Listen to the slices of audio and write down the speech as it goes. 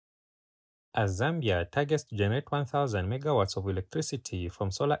As Zambia targets to generate 1,000 megawatts of electricity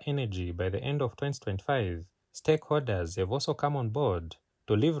from solar energy by the end of 2025, stakeholders have also come on board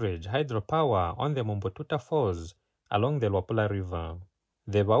to leverage hydropower on the Mumbotuta Falls along the Luapula River.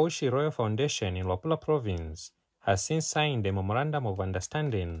 The Baushi Royal Foundation in Luapula Province has since signed a Memorandum of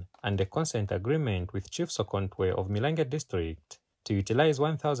Understanding and a consent agreement with Chief SOKONTWE of Milenge District to utilize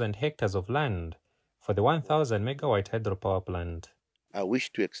 1,000 hectares of land for the 1,000 megawatt hydropower plant. I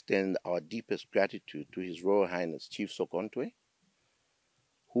wish to extend our deepest gratitude to His Royal Highness Chief SOKONTWE,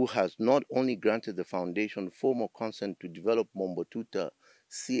 who has not only granted the foundation formal consent to develop Mumbotuta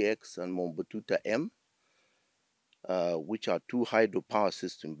CX and Mumbotuta M, which are two hydropower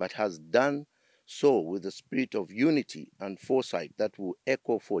systems, but has done so with a spirit of unity and foresight that will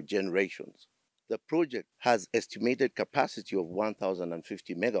echo for generations. The project has estimated capacity of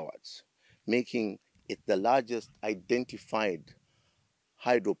 1,050 megawatts, making it the largest identified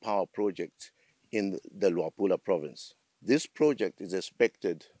hydropower project in the Luapula Province. This project is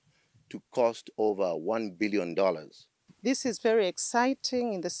expected to cost over $1 billion. This is very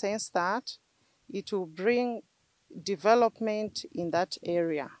exciting in the sense that it will bring development in that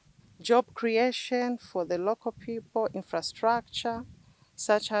area. Job creation for the local people, infrastructure,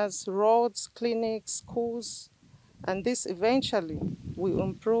 such as roads, clinics, schools, and this eventually will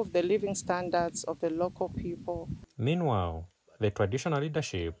improve the living standards of the local people. Meanwhile, the traditional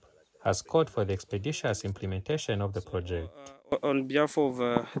leadership has called for the expeditious implementation of the project. On behalf of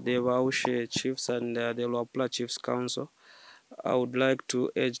the Ushi Chiefs and the Luapula Chiefs Council, I would like to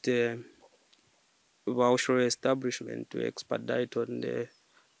urge the Baushi establishment to expedite on the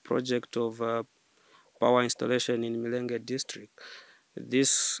project of power installation in Milenge District.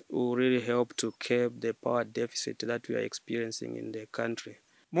 This will really help to curb the power deficit that we are experiencing in the country.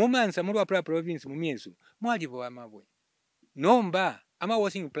 Mansa Luapula Province mumiesu mwalivo amabwe nomba ama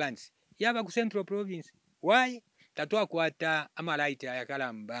washing plants yaba ku Central Province. Why? Tatwa kwata amalaiti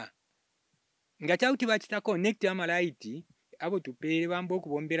ayakalamba ngachauti bachita connect amalaiti abo tupere bambo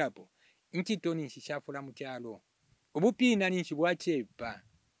kubomberapo nchitoni nshishafula mu kyalo obupina ninshibwachepa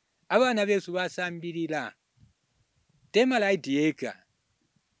abana besu basambirira temalaiti yeka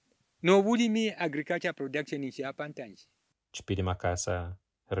nobulimi agriculture production inshapantanji. Chipidi Makasa,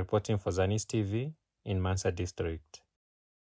 reporting for Zanis TV in Mansa District.